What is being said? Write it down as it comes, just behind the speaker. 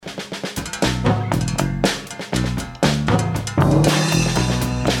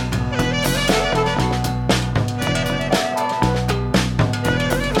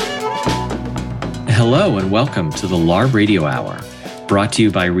Hello and welcome to the LARB Radio Hour, brought to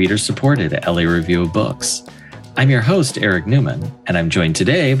you by reader-supported LA Review of Books. I'm your host, Eric Newman, and I'm joined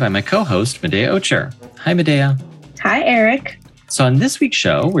today by my co-host, Medaya Ocher. Hi, Medaya. Hi, Eric. So on this week's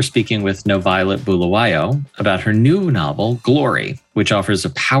show, we're speaking with NoViolet Bulawayo about her new novel, Glory, which offers a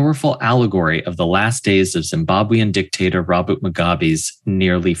powerful allegory of the last days of Zimbabwean dictator Robert Mugabe's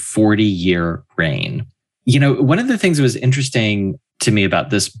nearly 40-year reign. You know, one of the things that was interesting to me about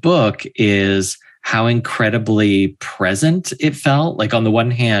this book is how incredibly present it felt. Like on the one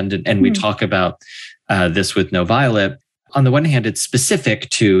hand, and we talk about this with NoViolet, on the one hand, it's specific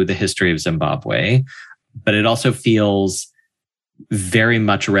to the history of Zimbabwe, but it also feels very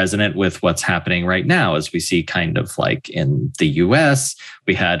much resonant with what's happening right now, as we see kind of like in the US,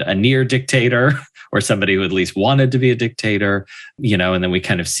 we had a near dictator or somebody who at least wanted to be a dictator, you know, and then we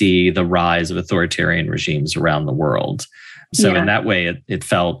kind of see the rise of authoritarian regimes around the world. So in that way, it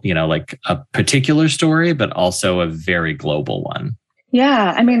felt, you know, like a particular story, but also a very global one.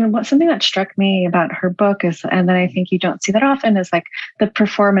 Yeah. I mean, something that struck me about her book is, and then I think you don't see that often, is like the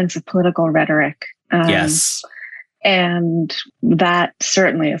performance of political rhetoric. Yes. And that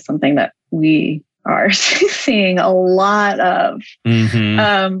certainly is something that we are seeing a lot of.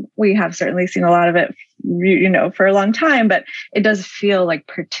 We have certainly seen a lot of it, you know, for a long time, but it does feel like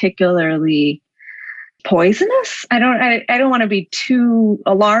particularly poisonous. I don't want to be too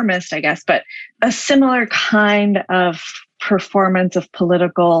alarmist, I guess, but a similar kind of performance of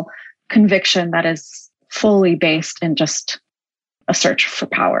political conviction that is fully based in just a search for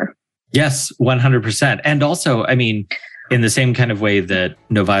power. Yes, 100%. And also, I mean, in the same kind of way that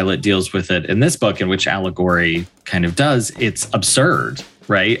NoViolet deals with it in this book, in which allegory kind of does, it's absurd,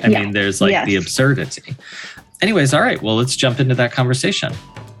 right? I mean, there's like the absurdity. Anyways, all right, well, let's jump into that conversation.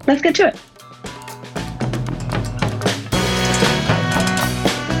 Let's get to it.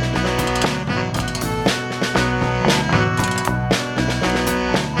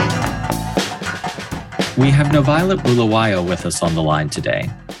 We have NoViolet Bulawayo with us on the line today.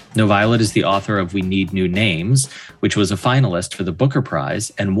 NoViolet is the author of We Need New Names, which was a finalist for the Booker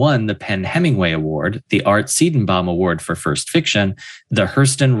Prize and won the Penn Hemingway Award, the Art Seidenbaum Award for First Fiction, the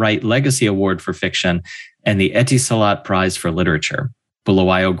Hurston Wright Legacy Award for Fiction, and the Etisalat Prize for Literature.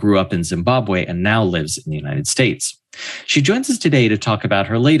 Bulawayo grew up in Zimbabwe and now lives in the United States. She joins us today to talk about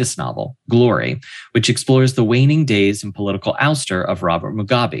her latest novel, Glory, which explores the waning days and political ouster of Robert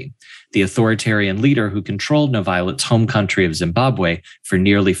Mugabe, the authoritarian leader who controlled NoViolet's home country of Zimbabwe for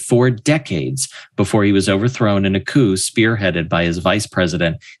nearly 4 decades before he was overthrown in a coup spearheaded by his vice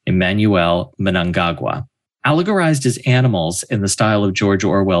president, Emmerson Mnangagwa. Allegorized as animals in the style of George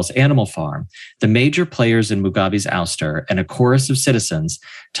Orwell's Animal Farm, the major players in Mugabe's ouster and a chorus of citizens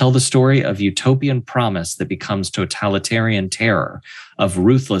tell the story of utopian promise that becomes totalitarian terror, of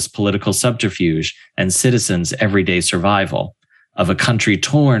ruthless political subterfuge and citizens' everyday survival, of a country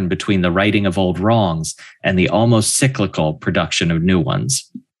torn between the righting of old wrongs and the almost cyclical production of new ones.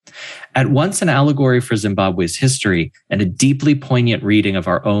 At once an allegory for Zimbabwe's history and a deeply poignant reading of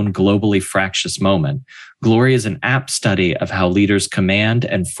our own globally fractious moment, Glory is an apt study of how leaders command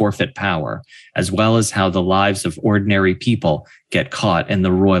and forfeit power, as well as how the lives of ordinary people get caught in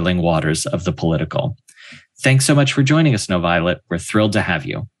the roiling waters of the political. Thanks so much for joining us, NoViolet. We're thrilled to have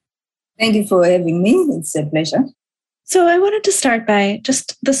you. Thank you for having me. It's a pleasure. So I wanted to start by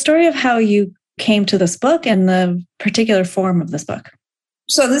just the story of how you came to this book and the particular form of this book.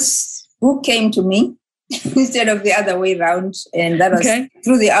 So this book came to me instead of the other way around, and that was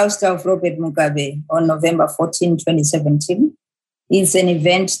through the ouster of Robert Mugabe on November 14, 2017. It's an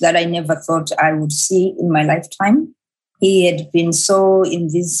event that I never thought I would see in my lifetime. He had been so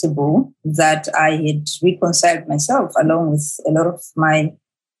invisible that I had reconciled myself, along with a lot of my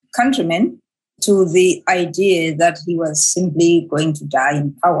countrymen, to the idea that he was simply going to die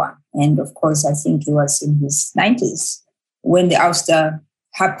in power. And of course, I think he was in his 90s when the ouster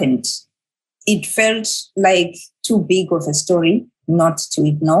happened. It felt like too big of a story not to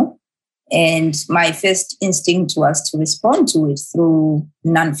ignore. And my first instinct was to respond to it through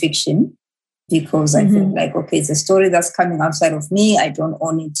nonfiction, because I felt like, okay, it's a story that's coming outside of me. I don't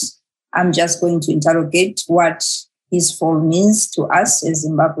own it. I'm just going to interrogate what his fall means to us as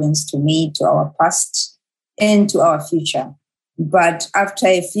Zimbabweans, to me, to our past, and to our future. But after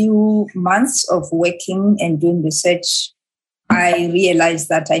a few months of working and doing research, I realized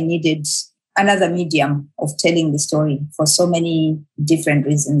that I needed another medium of telling the story for so many different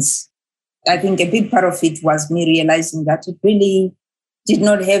reasons. I think a big part of it was me realizing that it really did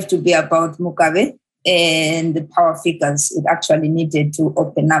not have to be about Mugabe and the power figures. It actually needed to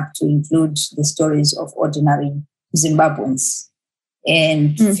open up to include the stories of ordinary Zimbabweans.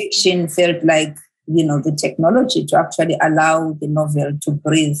 And fiction felt like the technology to actually allow the novel to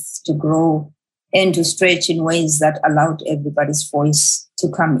breathe, to grow, and to stretch in ways that allowed everybody's voice to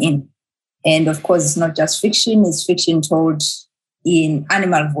come in. And of course, it's not just fiction, it's fiction told in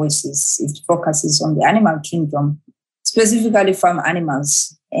animal voices. It focuses on the animal kingdom, specifically farm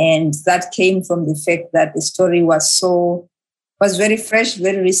animals. And that came from the fact that the story was very fresh,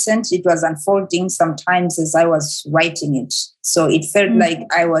 very recent. It was unfolding sometimes as I was writing it. So it felt like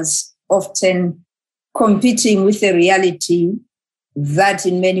I was often competing with a reality that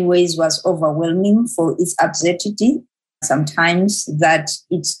in many ways was overwhelming for its absurdity. Sometimes that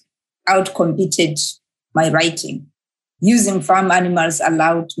it outcompeted my writing. Using farm animals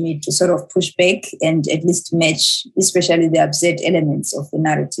allowed me to sort of push back and at least match, especially the absurd elements of the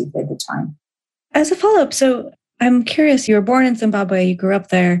narrative at the time. As a follow-up, so I'm curious, you were born in Zimbabwe, you grew up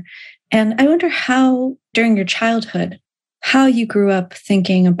there, and I wonder how, during your childhood, how you grew up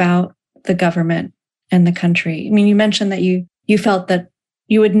thinking about the government and the country. I mean, you mentioned that you felt that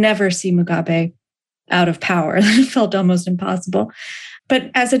you would never see Mugabe out of power. It felt almost impossible. But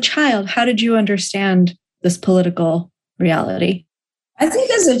as a child, how did you understand this political reality? I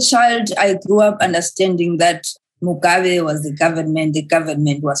think as a child, I grew up understanding that Mugabe was the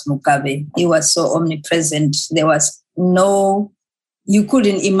government was Mugabe. He was so omnipresent. There was you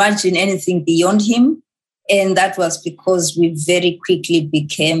couldn't imagine anything beyond him. And that was because we very quickly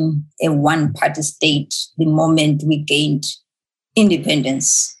became a one-party state the moment we gained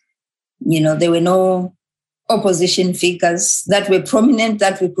independence. There were no opposition figures that were prominent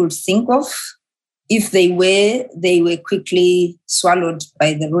that we could think of. If they were quickly swallowed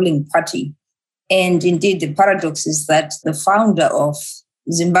by the ruling party. And indeed, the paradox is that the founder of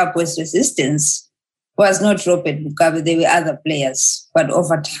Zimbabwe's resistance was not Robert Mugabe, they were other players. But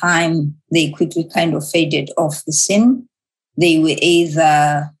over time, they quickly kind of faded off the scene. They were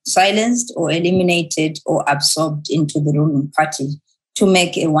either silenced or eliminated or absorbed into the ruling party to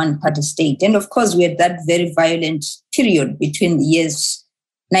make a one-party state. And of course, we had that very violent period between the years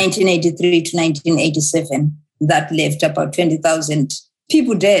 1983 to 1987 that left about 20,000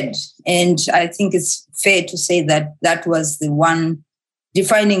 people dead. And I think it's fair to say that that was the one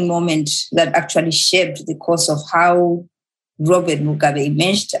defining moment that actually shaped the course of how Robert Mugabe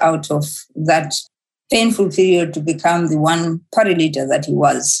emerged out of that painful period to become the one party leader that he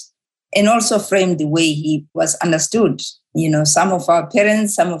was, and also framed the way he was understood. Some of our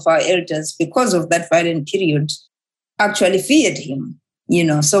parents, some of our elders, because of that violent period, actually feared him.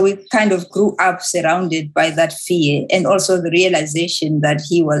 So we kind of grew up surrounded by that fear, and also the realization that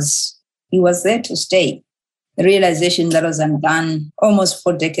he was there to stay. The realization that was undone almost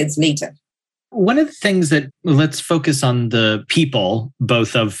 4 decades later. One of the things that, let's focus on the people,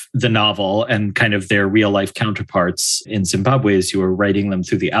 both of the novel and kind of their real life counterparts in Zimbabwe as you were writing them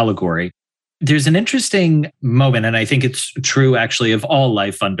through the allegory. There's an interesting moment, and I think it's true actually of all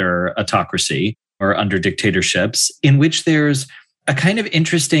life under autocracy or under dictatorships, in which there's a kind of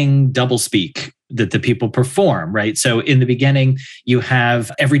interesting doublespeak that the people perform, right? So in the beginning, you have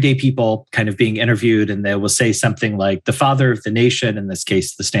everyday people kind of being interviewed, and they will say something like, the father of the nation, in this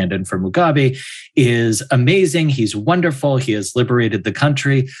case, the stand-in for Mugabe, is amazing. He's wonderful. He has liberated the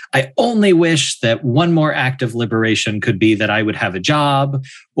country. I only wish that one more act of liberation could be that I would have a job,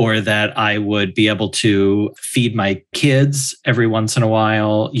 or that I would be able to feed my kids every once in a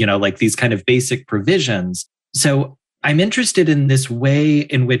while, like these kind of basic provisions. So I'm interested in this way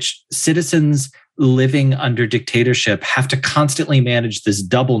in which citizens living under dictatorship have to constantly manage this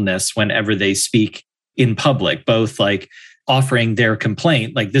doubleness whenever they speak in public, both like offering their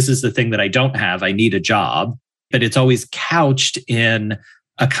complaint, like this is the thing that I don't have, I need a job, but it's always couched in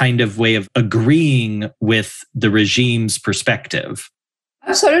a kind of way of agreeing with the regime's perspective.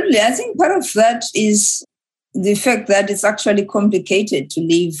 Absolutely. I think part of that is the fact that it's actually complicated to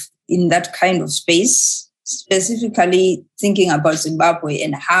live in that kind of space, specifically thinking about Zimbabwe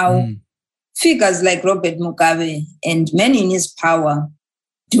and how figures like Robert Mugabe and many in his power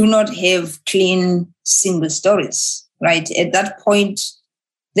do not have clean single stories, right? At that point,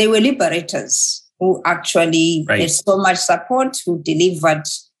 they were liberators who actually had so much support, who delivered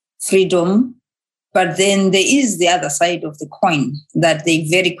freedom. But then there is the other side of the coin that they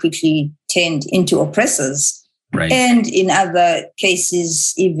very quickly turned into oppressors. Right. And in other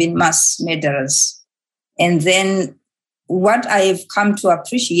cases, even mass murderers. And then what I've come to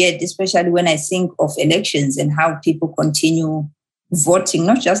appreciate, especially when I think of elections and how people continue voting,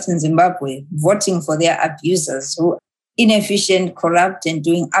 not just in Zimbabwe, voting for their abusers who are inefficient, corrupt, and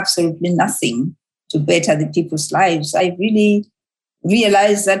doing absolutely nothing to better the people's lives, I really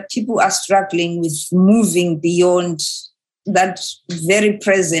realize that people are struggling with moving beyond that very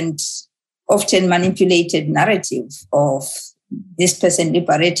present often manipulated narrative of this person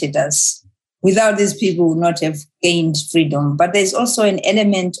liberated us. Without these people, we would not have gained freedom. But there's also an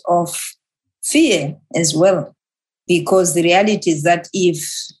element of fear as well, because the reality is that if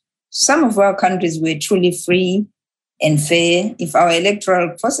some of our countries were truly free and fair, if our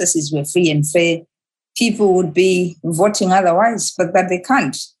electoral processes were free and fair, people would be voting otherwise, but that they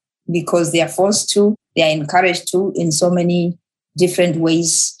can't, because they are forced to, they are encouraged to in so many different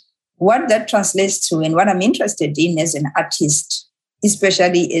ways. What that translates to, and what I'm interested in as an artist,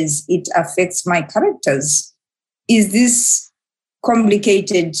 especially as it affects my characters, is this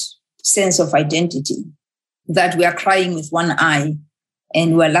complicated sense of identity, that we are crying with one eye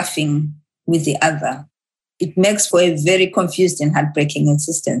and we're laughing with the other. It makes for a very confused and heartbreaking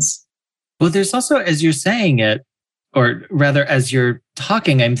existence. Well, there's also, as you're saying it, or rather as you're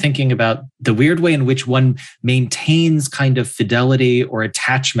talking, I'm thinking about the weird way in which one maintains kind of fidelity or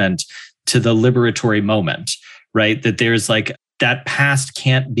attachment to the liberatory moment, right? That there's like that past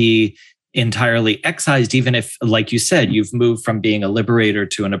can't be entirely excised, even if, like you said, you've moved from being a liberator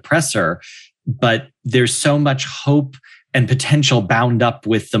to an oppressor, but there's so much hope and potential bound up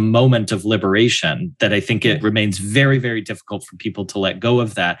with the moment of liberation that I think it remains very, very difficult for people to let go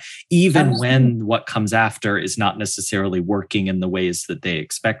of that, even when what comes after is not necessarily working in the ways that they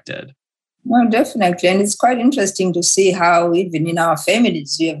expected. Well, definitely. And it's quite interesting to see how even in our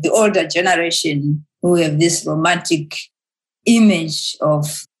families, we have the older generation who have this romantic image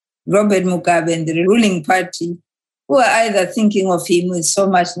of Robert Mugabe and the ruling party, who are either thinking of him with so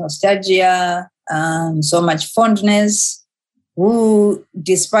much nostalgia, so much fondness, who,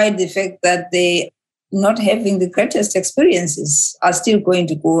 despite the fact that they not having the greatest experiences, are still going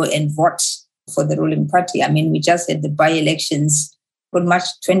to go and vote for the ruling party. I mean, we just had the by-elections on March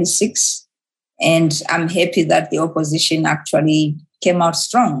 26, and I'm happy that the opposition actually came out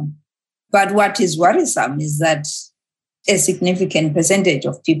strong. But what is worrisome is that a significant percentage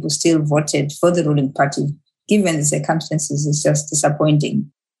of people still voted for the ruling party. Given the circumstances, is just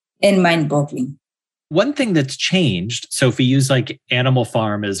disappointing and mind-boggling. One thing that's changed, so if we use like Animal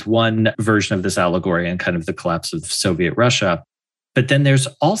Farm as one version of this allegory and kind of the collapse of Soviet Russia, but then there's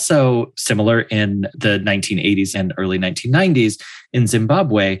also similar in the 1980s and early 1990s in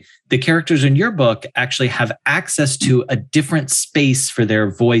Zimbabwe, the characters in your book actually have access to a different space for their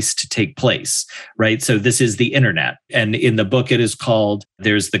voice to take place, right? So this is the internet. And in the book, it is called,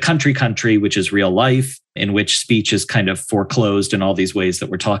 there's the country, which is real life, in which speech is kind of foreclosed in all these ways that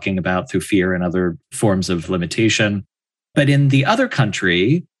we're talking about through fear and other forms of limitation. But in the other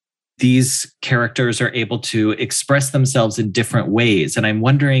country, these characters are able to express themselves in different ways. And I'm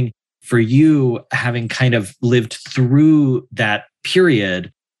wondering, for you, having kind of lived through that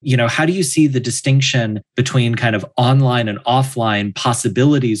period, you know, how do you see the distinction between kind of online and offline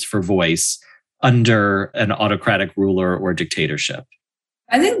possibilities for voice under an autocratic ruler or dictatorship?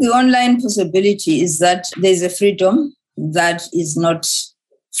 I think the online possibility is that there's a freedom that is not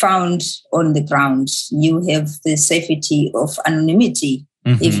found on the ground. You have the safety of anonymity.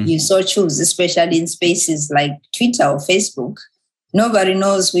 Mm-hmm. If you so choose, especially in spaces like Twitter or Facebook, nobody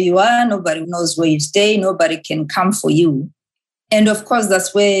knows who you are, nobody knows where you stay, nobody can come for you. And of course,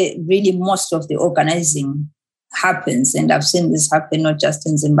 that's where really most of the organizing happens. And I've seen this happen not just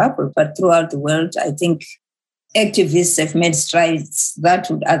in Zimbabwe, but throughout the world. I think activists have made strides that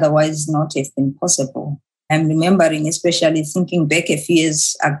would otherwise not have been possible. I'm remembering, especially thinking back a few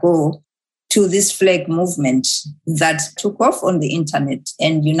years ago, to this flag movement that took off on the internet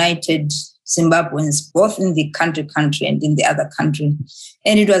and united Zimbabweans, both in the country and in the other country.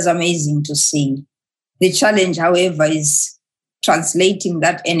 And it was amazing to see. The challenge, however, is translating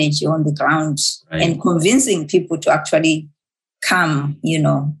that energy on the ground, right, and convincing people to actually come, you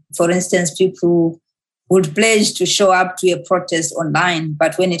know. For instance, people would pledge to show up to a protest online,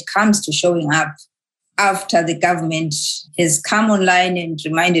 but when it comes to showing up, after the government has come online and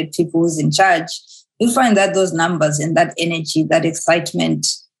reminded people who's in charge, you find that those numbers and that energy, that excitement,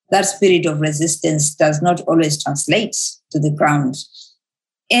 that spirit of resistance does not always translate to the ground.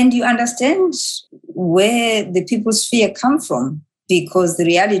 And you understand where the people's fear come from, because the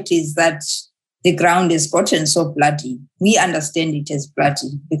reality is that the ground has gotten so bloody. We understand it as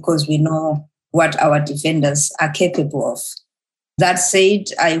bloody because we know what our defenders are capable of. That said,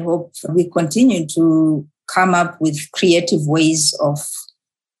 I hope we continue to come up with creative ways of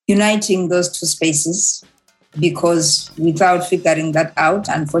uniting those two spaces, because without figuring that out,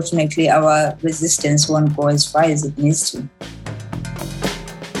 unfortunately, our resistance won't go as far as it needs to.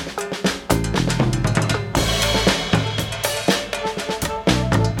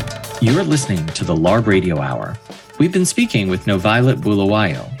 You're listening to the LARB Radio Hour. We've been speaking with NoViolet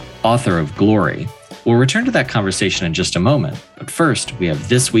Bulawayo. author of Glory. We'll return to that conversation in just a moment, but first, we have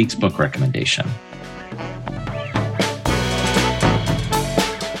this week's book recommendation.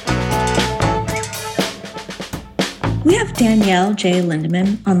 We have Danielle J.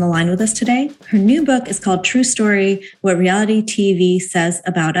 Lindemann on the line with us today. Her new book is called True Story, What Reality TV Says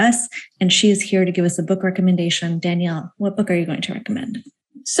About Us, and she is here to give us a book recommendation. Danielle, what book are you going to recommend?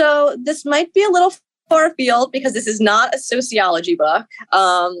 So this might be a little far afield because this is not a sociology book,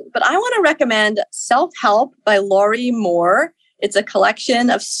 but I want to recommend Self-Help by Lorrie Moore. It's a collection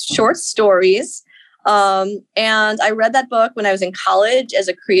of short stories, and I read that book when I was in college as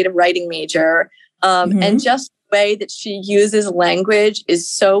a creative writing major, and just way that she uses language is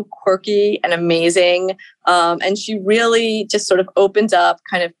so quirky and amazing. And she really just sort of opened up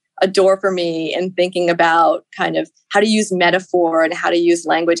kind of a door for me in thinking about kind of how to use metaphor and how to use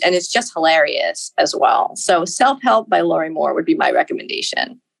language. And it's just hilarious as well. So Self-Help by Lorrie Moore would be my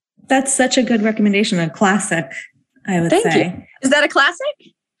recommendation. That's such a good recommendation, a classic, I would say. Thank you. Is that a classic?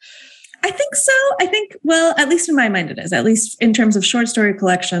 I think so. Well, at least in my mind it is, at least in terms of short story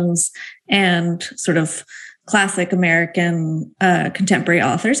collections and sort of classic American contemporary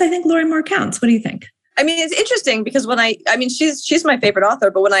authors. I think Lorrie Moore counts. What do you think? I mean, it's interesting because she's my favorite author,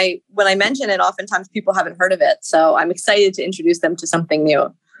 but when I mention it, oftentimes people haven't heard of it. So I'm excited to introduce them to something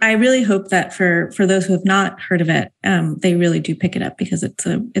new. I really hope that for those who have not heard of it, they really do pick it up because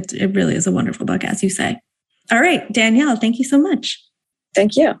it really is a wonderful book, as you say. All right, Danielle, thank you so much.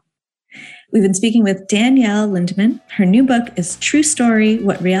 Thank you. We've been speaking with Danielle Lindemann. Her new book is True Story,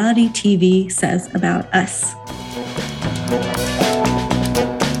 What Reality TV Says About Us.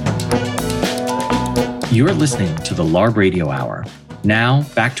 You're listening to the LARB Radio Hour. Now,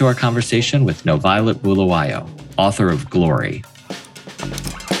 back to our conversation with NoViolet Bulawayo, author of Glory.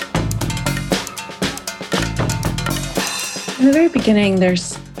 In the very beginning,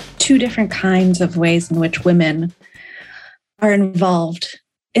 there's two different kinds of ways in which women are involved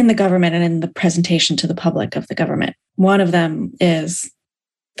in the government and in the presentation to the public of the government. One of them is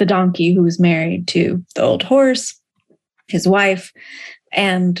the donkey who is married to the old horse, his wife,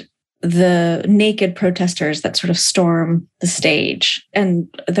 and the naked protesters that sort of storm the stage.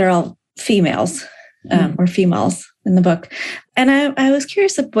 And they're all females or females in the book. And I was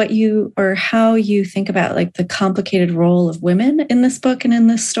curious of how you think about like the complicated role of women in this book and in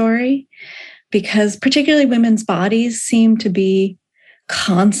this story, because particularly women's bodies seem to be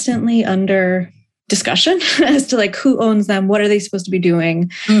constantly under discussion as to like who owns them, what are they supposed to be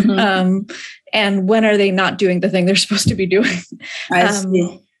doing, and when are they not doing the thing they're supposed to be doing. I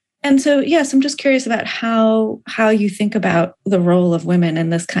see. And so, yes, I'm just curious about how you think about the role of women in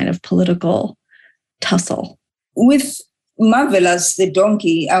this kind of political tussle. With Marvelous, the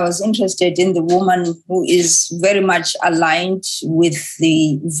donkey, I was interested in the woman who is very much aligned with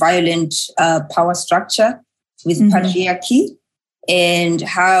the violent power structure, with patriarchy, and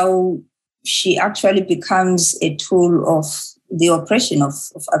how she actually becomes a tool of the oppression of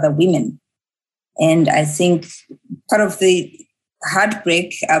other women. And I think part of the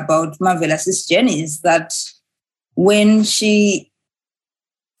heartbreak about Marvelous's journey is that when she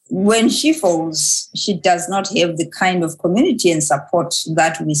falls, she does not have the kind of community and support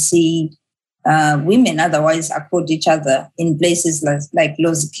that we see women otherwise accord each other in places like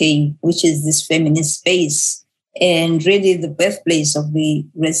Lowe's Cave, which is this feminist space, and really the birthplace of the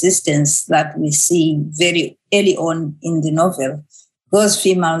resistance that we see very early on in the novel. Those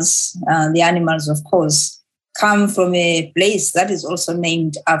females, the animals, of course, come from a place that is also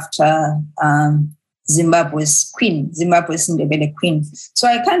named after Zimbabwe's Ndebele queen. So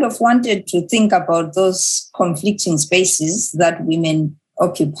I kind of wanted to think about those conflicting spaces that women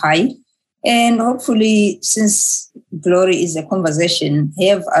occupy. And hopefully, since Glory is a conversation,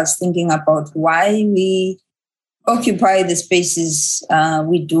 have us thinking about why we occupy the spaces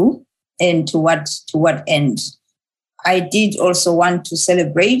we do and to what end. I did also want to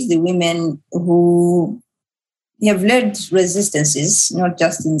celebrate the women who have led resistances, not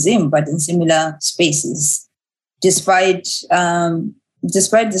just in Zim, but in similar spaces, despite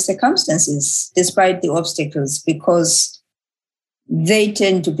the circumstances, despite the obstacles, because they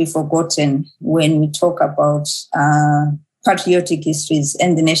tend to be forgotten when we talk about patriotic histories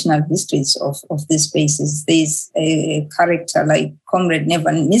and the national histories of these spaces. There's a character like Comrade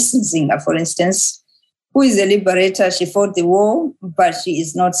Nevan Nissinga, for instance, who is a liberator. She fought the war, but she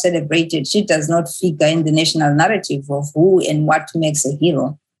is not celebrated. She does not figure in the national narrative of who and what makes a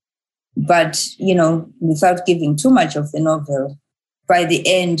hero. But, without giving too much of the novel, by the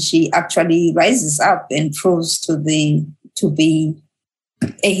end, she actually rises up and proves to be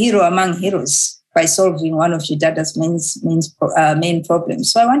a hero among heroes. by solving one of Jidada's main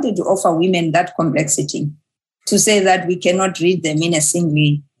problems. So I wanted to offer women that complexity, to say that we cannot read them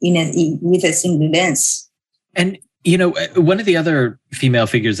with a single lens. And, you know, one of the other female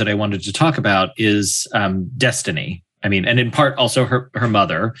figures that I wanted to talk about is Destiny. I mean, and in part also her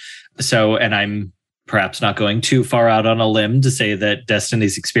mother. So, and I'm perhaps not going too far out on a limb to say that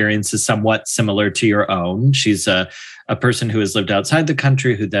Destiny's experience is somewhat similar to your own. She's a person who has lived outside the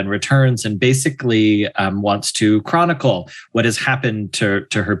country, who then returns and basically wants to chronicle what has happened to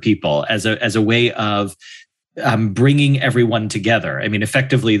her people as a way of bringing everyone together. I mean,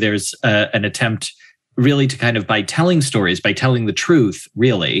 effectively, there's an attempt really to kind of, by telling stories, by telling the truth,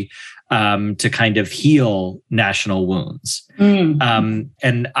 really, to kind of heal national wounds.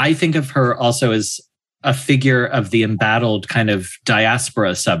 And I think of her also as a figure of the embattled kind of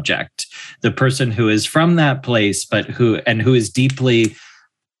diaspora subject, the person who is from that place, but who is deeply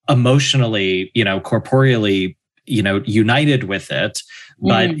emotionally, you know, corporeally, you know, united with it,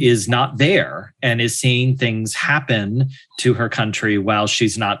 but is not there and is seeing things happen to her country while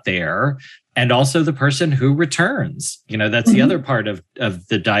she's not there. And also the person who returns, you know, that's the other part of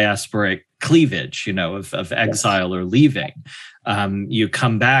the diasporic cleavage, you know, of exile or leaving. You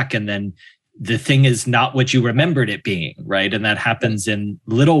come back and then the thing is not what you remembered it being, right? And that happens in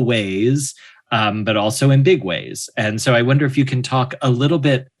little ways, but also in big ways. And so I wonder if you can talk a little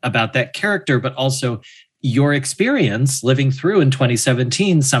bit about that character, but also your experience living through in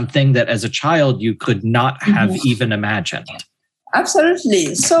 2017, something that as a child you could not have even imagined.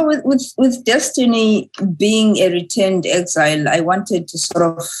 Absolutely. So with Destiny being a returned exile, I wanted to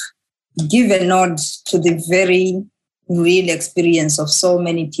sort of give a nod to the very real experience of so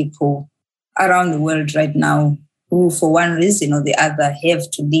many people around the world right now who, for one reason or the other, have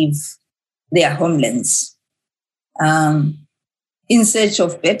to leave their homelands in search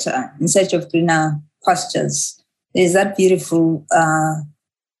of better, in search of greener pastures. There's that beautiful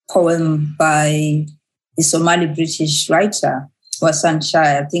poem by the Somali-British writer, Wassan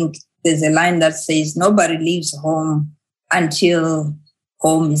Shah. I think there's a line that says, "Nobody leaves home until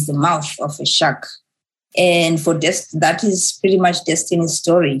home is the mouth of a shark." And for that is pretty much Destiny's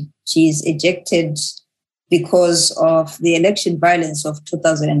story. She is ejected because of the election violence of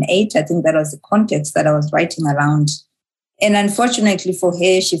 2008. I think that was the context that I was writing around. And unfortunately for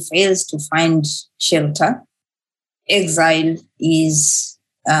her, she fails to find shelter. Exile has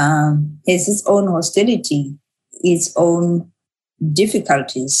its own hostility, its own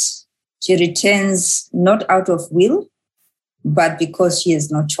difficulties. She returns not out of will, but because she has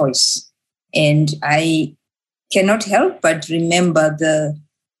no choice. And I cannot help but remember the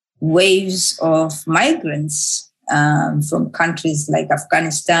waves of migrants from countries like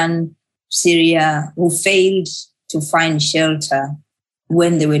Afghanistan, Syria, who failed to find shelter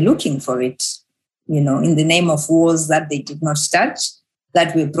when they were looking for it, you know, in the name of wars that they did not start,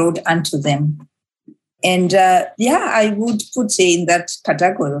 that were brought unto them. And I would put her in that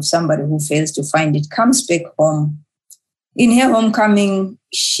category of somebody who fails to find it, comes back home. In her homecoming,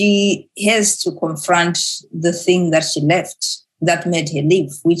 she has to confront the thing that she left, that made her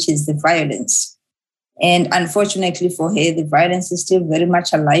leave, which is the violence. And unfortunately for her, the violence is still very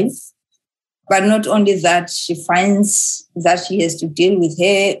much alive. But not only that, she finds that she has to deal with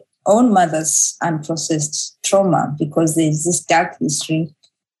her own mother's unprocessed trauma, because there's this dark history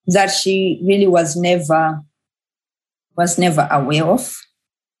that she really was never aware of.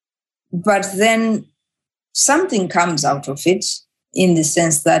 But then something comes out of it, in the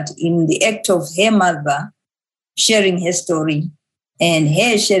sense that in the act of her mother sharing her story and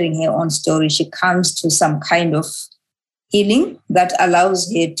her sharing her own story, she comes to some kind of healing that allows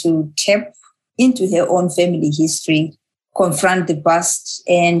her to tap into her own family history, confront the past,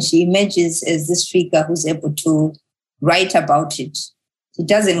 and she emerges as this figure who's able to write about it. She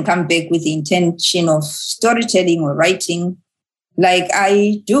doesn't come back with the intention of storytelling or writing like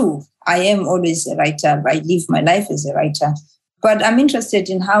I do. I am always a writer. I live my life as a writer. But I'm interested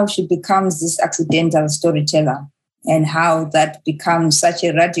in how she becomes this accidental storyteller and how that becomes such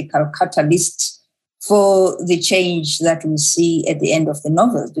a radical catalyst for the change that we see at the end of the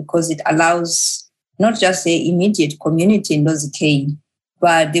novel, because it allows not just the immediate community in Lozike,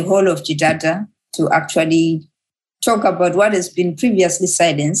 but the whole of Jidada to actually talk about what has been previously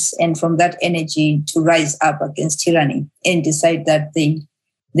silenced, and from that energy to rise up against tyranny and decide that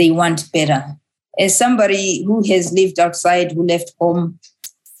they want better. As somebody who has lived outside, who left home,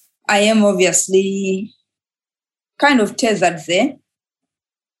 I am obviously kind of tethered there.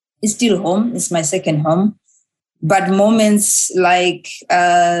 It's still home. It's my second home. But moments like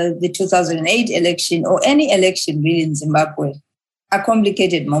the 2008 election, or any election really in Zimbabwe, are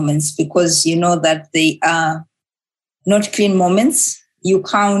complicated moments because you know that they are not clean moments. You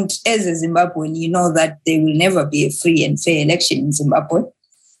count as a Zimbabwean, you know that there will never be a free and fair election in Zimbabwe.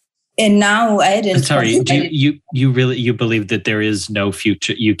 And now I hadn't. Sorry, do you really believe that there is no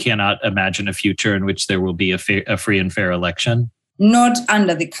future? You cannot imagine a future in which there will be a free and fair election? Not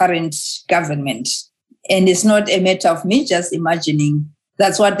under the current government. And it's not a matter of me just imagining.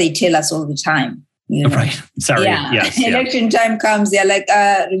 That's what they tell us all the time. You know? Right. Sorry. Yeah. Yes. Election time comes, they're like,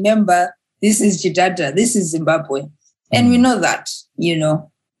 remember, this is Jidada, this is Zimbabwe. And we know that, you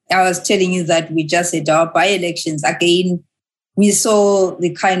know. I was telling you that we just had our by-elections. Again, we saw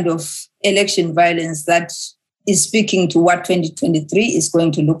the kind of election violence that is speaking to what 2023 is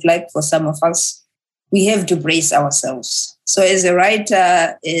going to look like for some of us. We have to brace ourselves. So as a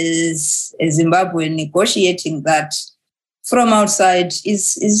writer, as a Zimbabwean, negotiating that from outside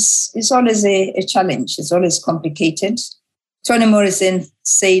is always a challenge. It's always complicated. Toni Morrison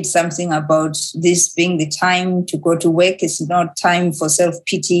said something about this being the time to go to work. It's not time for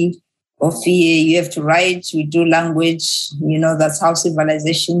self-pity or fear. You have to write. We do language. You know, that's how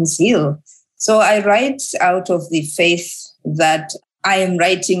civilizations heal. So I write out of the faith that I am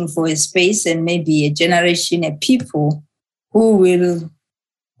writing for a space and maybe a generation of people who will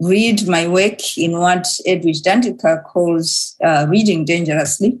read my work in what Edwidge Danticat calls reading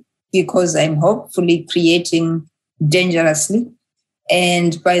dangerously, because I'm hopefully creating dangerously.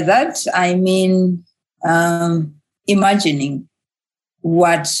 And by that, I mean imagining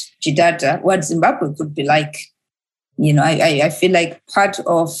what Zimbabwe could be like. You know, I feel like part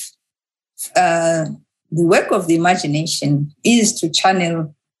of the work of the imagination is to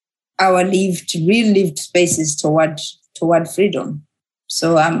channel our real lived spaces toward freedom.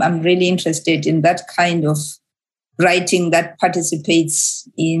 So I'm really interested in that kind of writing that participates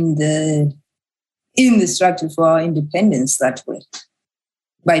in the struggle for our independence that way,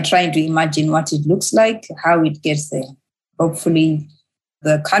 by trying to imagine what it looks like, how it gets there. Hopefully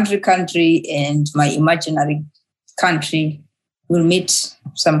the country and my imaginary country will meet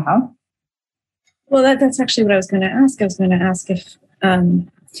somehow. Well, that's actually what I was going to ask. I was going to ask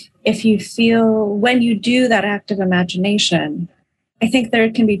if you feel, when you do that act of imagination, I think there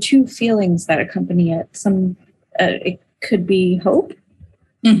can be two feelings that accompany it. It could be hope,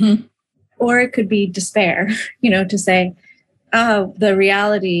 mm-hmm. or it could be despair, you know, to say, oh, the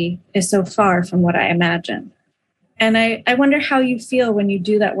reality is so far from what I imagine. And I wonder how you feel when you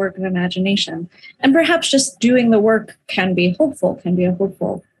do that work of imagination. And perhaps just doing the work can be a hopeful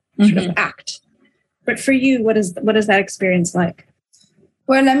mm-hmm. sort of act. But for you, what is that experience like?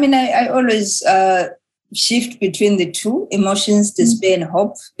 Well, I mean, I always shift between the two, emotions, despair and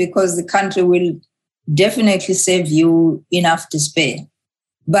hope, because the country will definitely save you enough despair.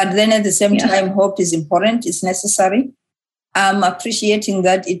 But then at the same time, hope is important, it's necessary. I'm appreciating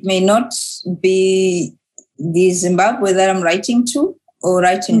that it may not be the Zimbabwe that I'm writing to or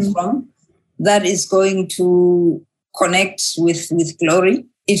writing from that is going to connect with glory.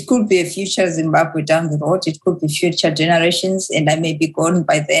 It could be a future Zimbabwe down the road. It could be future generations, and I may be gone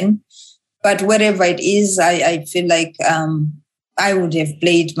by then. But wherever it is, I feel like I would have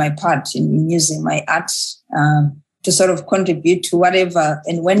played my part in using my art to sort of contribute to whatever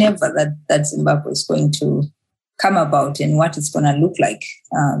and whenever that Zimbabwe is going to come about and what it's going to look like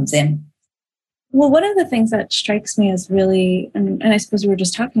then. Well, one of the things that strikes me as really, and I suppose we were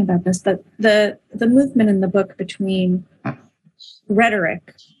just talking about this, but the movement in the book between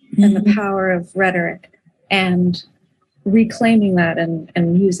rhetoric and the power of rhetoric and reclaiming that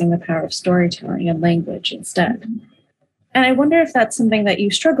and using the power of storytelling and language instead. And I wonder if that's something that you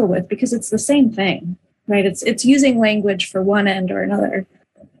struggle with, because it's the same thing, right? It's using language for one end or another.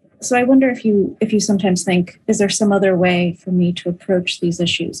 So I wonder if you sometimes think, is there some other way for me to approach these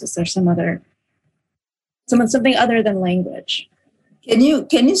issues? Is there something other than language? Can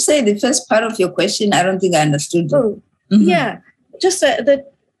you say the first part of your question? I don't think I understood. Oh, yeah. Just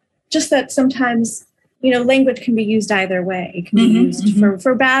that sometimes, you know, language can be used either way. It can be used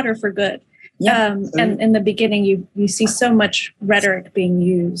for bad or for good. Yeah, and in the beginning, you see so much rhetoric being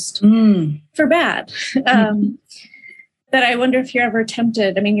used for bad that I wonder if you're ever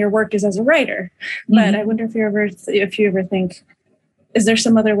tempted. I mean, your work is as a writer, but I wonder if you ever think, is there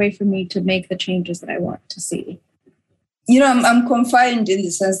some other way for me to make the changes that I want to see? You know, I'm confined in the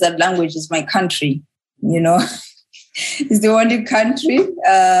sense that language is my country. You know, it's the only country.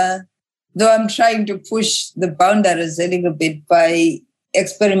 Though I'm trying to push the boundaries a little bit by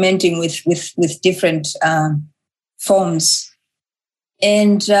experimenting with different forms.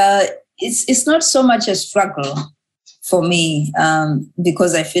 And it's not so much a struggle for me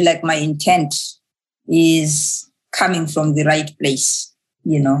because I feel like my intent is coming from the right place,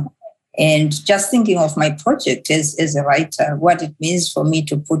 and just thinking of my project as a writer, what it means for me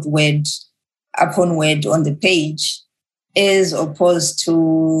to put word upon word on the page, as opposed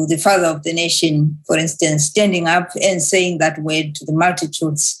to the father of the nation, for instance, standing up and saying that word to the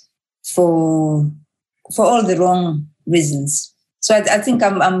multitudes for all the wrong reasons. So I think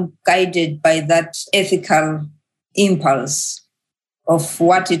I'm guided by that ethical impulse of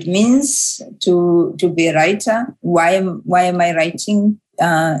what it means to be a writer. Why am I writing,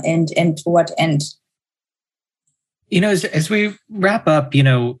 and to what end? As we wrap up,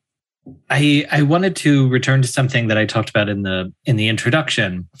 I wanted to return to something that I talked about in the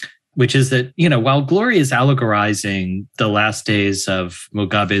introduction, which is that, while Glory is allegorizing the last days of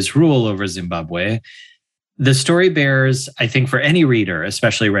Mugabe's rule over Zimbabwe, the story bears, I think, for any reader,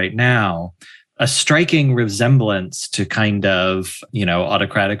 especially right now, a striking resemblance to kind of,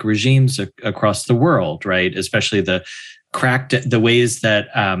 autocratic regimes across the world, right? Especially the ways that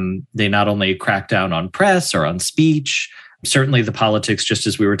they not only crack down on press or on speech, certainly the politics, just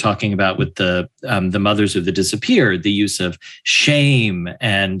as we were talking about with the mothers of the disappeared, the use of shame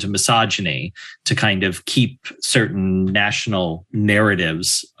and misogyny to kind of keep certain national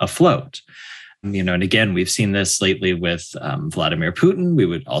narratives afloat. And again, we've seen this lately with Vladimir Putin. We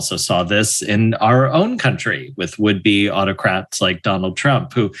would also saw this in our own country with would-be autocrats like Donald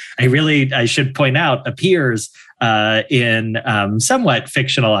Trump, who I should point out appears in somewhat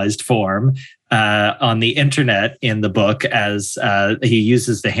fictionalized form on the internet in the book as he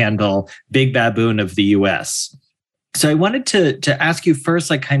uses the handle Big Baboon of the US. So I wanted to ask you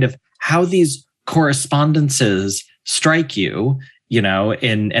first, kind of how these correspondences strike you,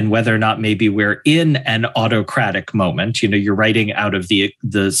 and whether or not maybe we're in an autocratic moment. You're writing out of the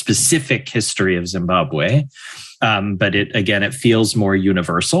specific history of Zimbabwe, but it feels more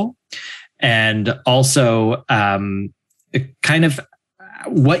universal. And also kind of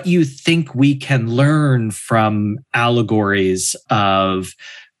what you think we can learn from allegories of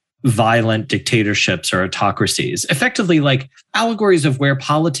violent dictatorships or autocracies, effectively like allegories of where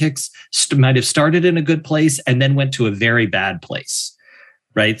politics might have started in a good place and then went to a very bad place,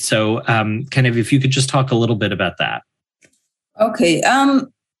 right? So kind of if you could just talk a little bit about that. Okay.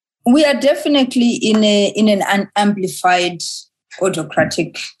 We are definitely in an amplified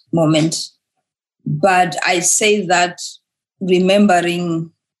autocratic moment, but I say that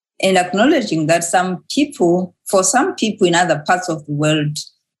remembering and acknowledging that for some people in other parts of the world,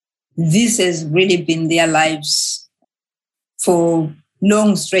 this has really been their lives for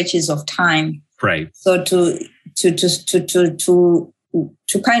long stretches of time. Right. So to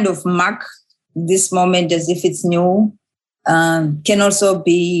kind of mark this moment as if it's new can also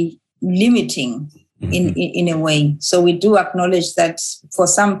be limiting in a way. So we do acknowledge that for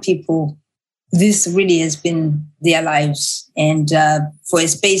some people, this really has been their lives. And for a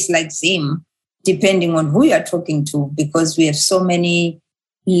space like Zim, depending on who you're talking to, because we have so many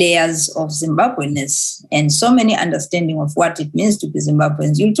layers of Zimbabweanness and so many understanding of what it means to be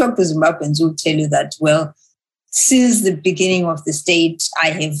Zimbabweans. You'll talk to Zimbabweans who'll tell you that, well, since the beginning of the state,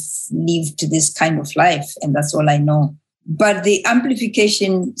 I have lived this kind of life, and that's all I know. But the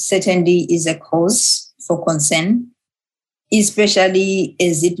amplification certainly is a cause for concern, especially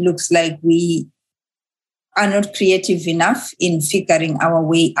as it looks like we are not creative enough in figuring our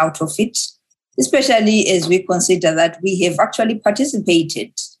way out of it, especially as we consider that we have actually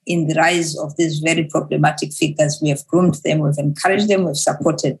participated in the rise of these very problematic figures. We have groomed them, we've encouraged them, we've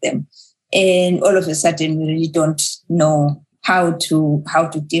supported them. And all of a sudden, we really don't know how to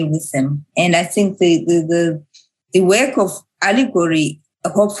deal with them. And I think the work of allegory,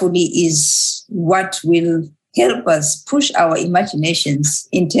 hopefully, is what will help us push our imaginations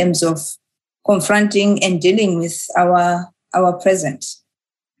in terms of confronting and dealing with our present.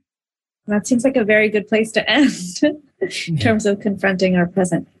 That seems like a very good place to end in terms of confronting our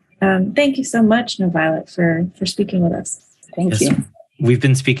present. Thank you so much, NoViolet, for speaking with us. Thank you. We've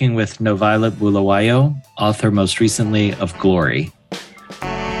been speaking with NoViolet Bulawayo, author most recently of Glory.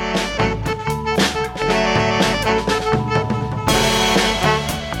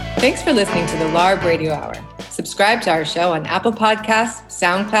 Thanks for listening to the LARB Radio Hour. Subscribe to our show on Apple Podcasts,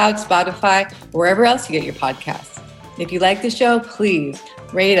 SoundCloud, Spotify, or wherever else you get your podcasts. If you like the show, please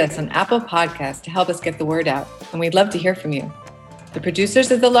rate us on Apple Podcasts to help us get the word out, and we'd love to hear from you. The producers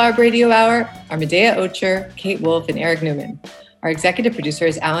of the LARB Radio Hour are Medaya Ocher, Kate Wolf, and Eric Newman. Our executive producer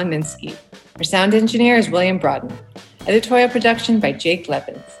is Alan Minsky. Our sound engineer is William Brodden. Editorial production by Jake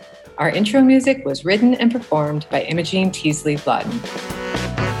Levins. Our intro music was written and performed by Imogene Teasley Blodden.